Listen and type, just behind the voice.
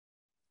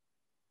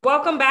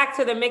Welcome back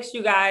to the mix,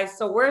 you guys.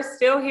 So we're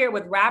still here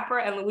with rapper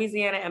and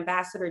Louisiana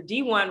ambassador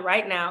D1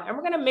 right now, and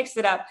we're going to mix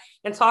it up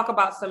and talk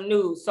about some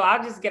news. So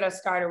I'll just get us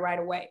started right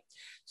away.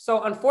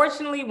 So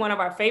unfortunately, one of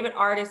our favorite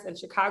artists and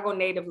Chicago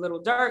native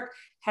Lil Durk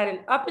had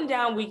an up and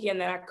down weekend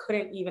that I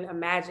couldn't even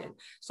imagine.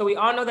 So we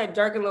all know that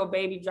Durk and Lil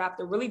Baby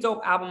dropped a really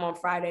dope album on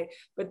Friday,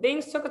 but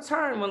things took a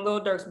turn when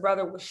Lil Durk's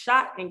brother was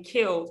shot and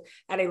killed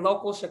at a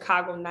local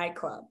Chicago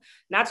nightclub.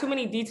 Not too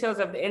many details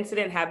of the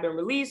incident have been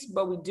released,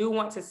 but we do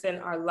want to send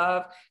our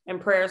love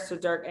and prayers to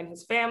Durk and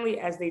his family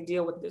as they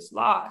deal with this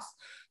loss.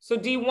 So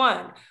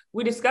D1,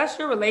 we discussed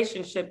your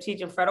relationship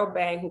teaching Fredo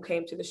Bang, who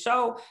came to the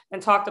show,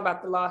 and talked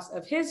about the loss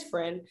of his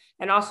friend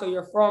and also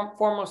your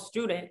former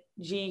student,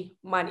 G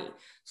Money.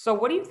 So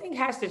what do you think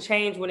has to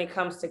change when it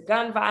comes to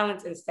gun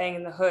violence and staying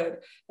in the hood,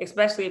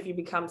 especially if you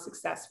become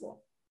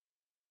successful?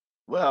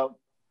 Well,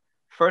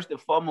 first and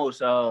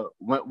foremost,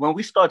 when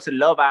we start to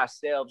love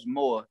ourselves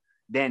more,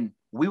 then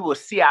we will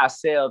see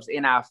ourselves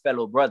in our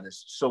fellow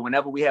brothers. So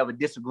whenever we have a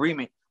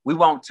disagreement, we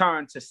won't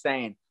turn to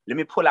saying, let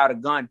me pull out a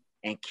gun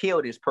and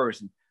kill this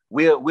person.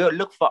 We'll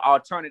look for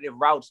alternative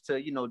routes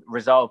to,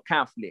 resolve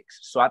conflicts.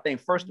 So I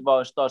think first of all,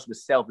 it starts with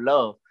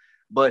self-love.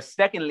 But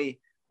secondly,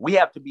 we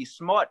have to be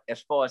smart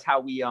as far as how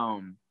we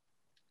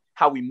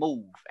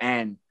move.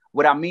 And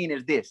what I mean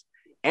is this: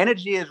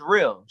 energy is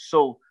real.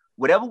 So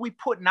whatever we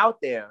putting out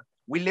there,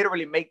 we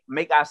literally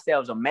make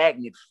ourselves a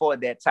magnet for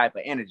that type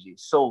of energy.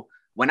 So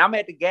when I'm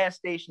at the gas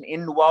station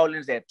in New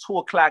Orleans at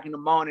 2:00 in the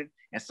morning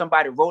and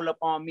somebody roll up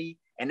on me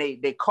and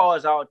they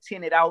cars all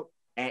tinted out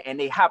and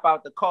they hop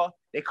out the car,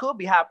 they could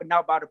be hopping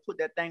out about to put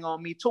that thing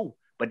on me too.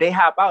 But they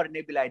hop out and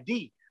they be like,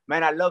 D,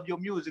 man, I love your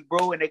music,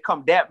 bro. And they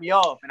come dap me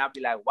off. And I'll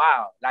be like,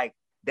 wow, like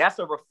that's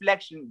a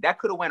reflection. That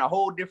could have went a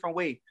whole different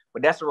way,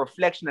 but that's a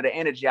reflection of the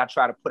energy I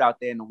try to put out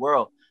there in the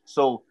world.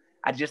 So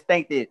I just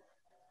think that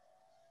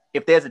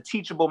if there's a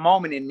teachable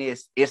moment in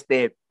this, it's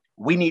that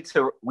we need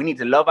to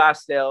love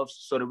ourselves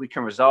so that we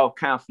can resolve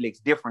conflicts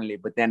differently.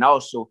 But then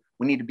also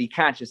we need to be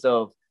conscious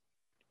of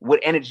what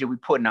energy we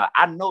putting out.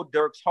 I know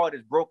Durk's heart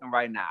is broken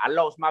right now. I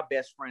lost my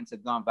best friend to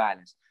gun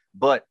violence,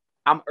 but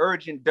I'm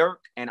urging Durk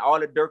and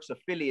all of Durk's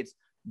affiliates,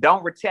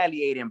 don't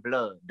retaliate in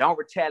blood. Don't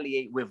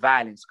retaliate with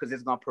violence because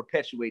it's going to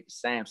perpetuate the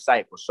same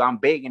cycle. So I'm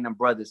begging them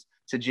brothers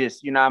to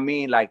just,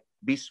 like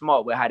be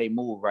smart with how they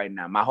move right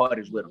now. My heart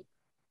is with them.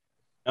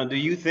 Now, do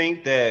you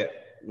think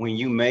that when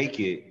you make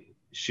it,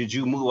 should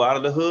you move out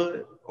of the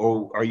hood,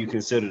 or are you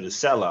considered a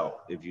sellout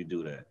if you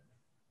do that?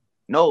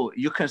 No,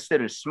 you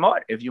consider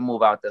smart if you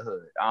move out the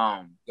hood.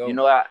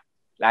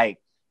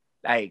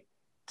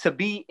 To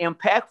be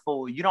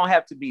impactful, you don't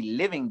have to be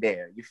living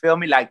there. You feel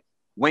me? Like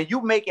when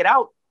you make it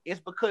out, it's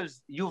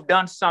because you've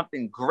done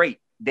something great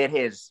that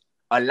has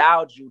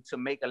allowed you to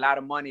make a lot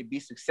of money,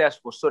 be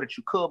successful so that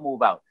you could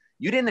move out.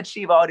 You didn't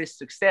achieve all this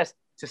success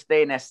to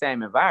stay in that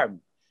same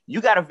environment.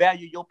 You got to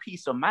value your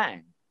peace of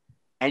mind.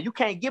 And you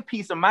can't get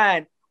peace of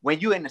mind when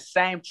you're in the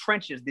same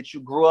trenches that you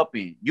grew up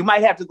in. You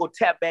might have to go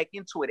tap back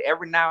into it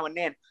every now and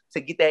then to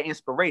get that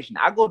inspiration.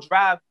 I go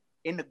drive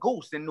in the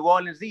Goose in New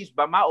Orleans East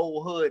by my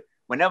old hood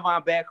whenever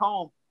I'm back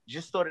home,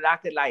 just so that I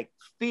could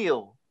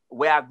feel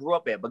where I grew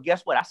up at. But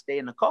guess what? I stay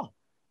in the car.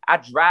 I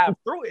drive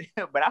through it,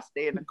 but I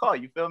stay in the car.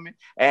 You feel me?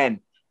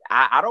 And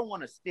I don't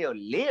want to still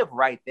live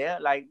right there.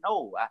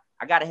 No,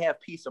 I got to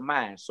have peace of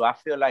mind. So I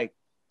feel like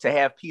to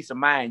have peace of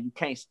mind, you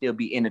can't still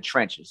be in the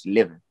trenches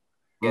living.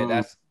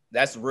 Yeah,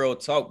 that's real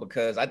talk,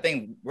 because I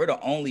think we're the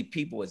only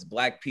people as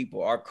Black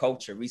people, our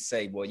culture, we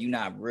say, well, you're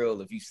not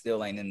real if you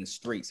still ain't in the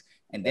streets.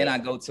 And then I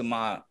go to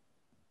my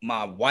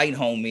white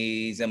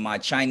homies and my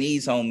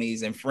Chinese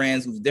homies and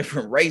friends who's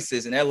different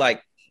races, and they're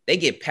like, they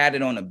get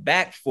patted on the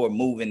back for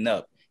moving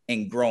up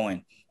and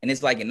growing. And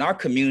it's like in our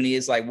community,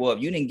 it's like, well,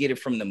 if you didn't get it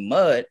from the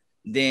mud,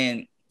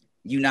 then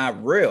you're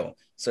not real.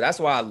 So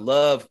that's why I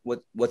love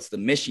what's the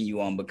mission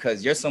you on,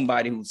 because you're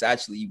somebody who's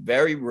actually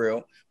very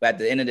real. But at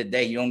the end of the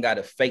day, you don't got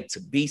to fake to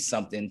be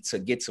something to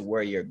get to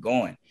where you're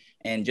going.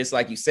 And just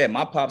like you said,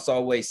 my pops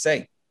always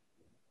say,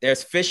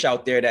 there's fish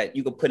out there that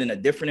you could put in a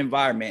different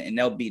environment and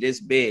they'll be this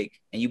big,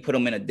 and you put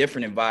them in a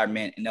different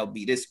environment and they'll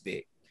be this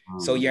big.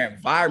 So your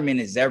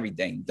environment is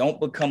everything. Don't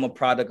become a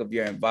product of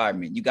your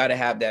environment. You got to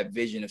have that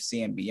vision of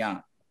seeing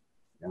beyond.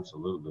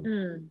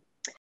 Absolutely.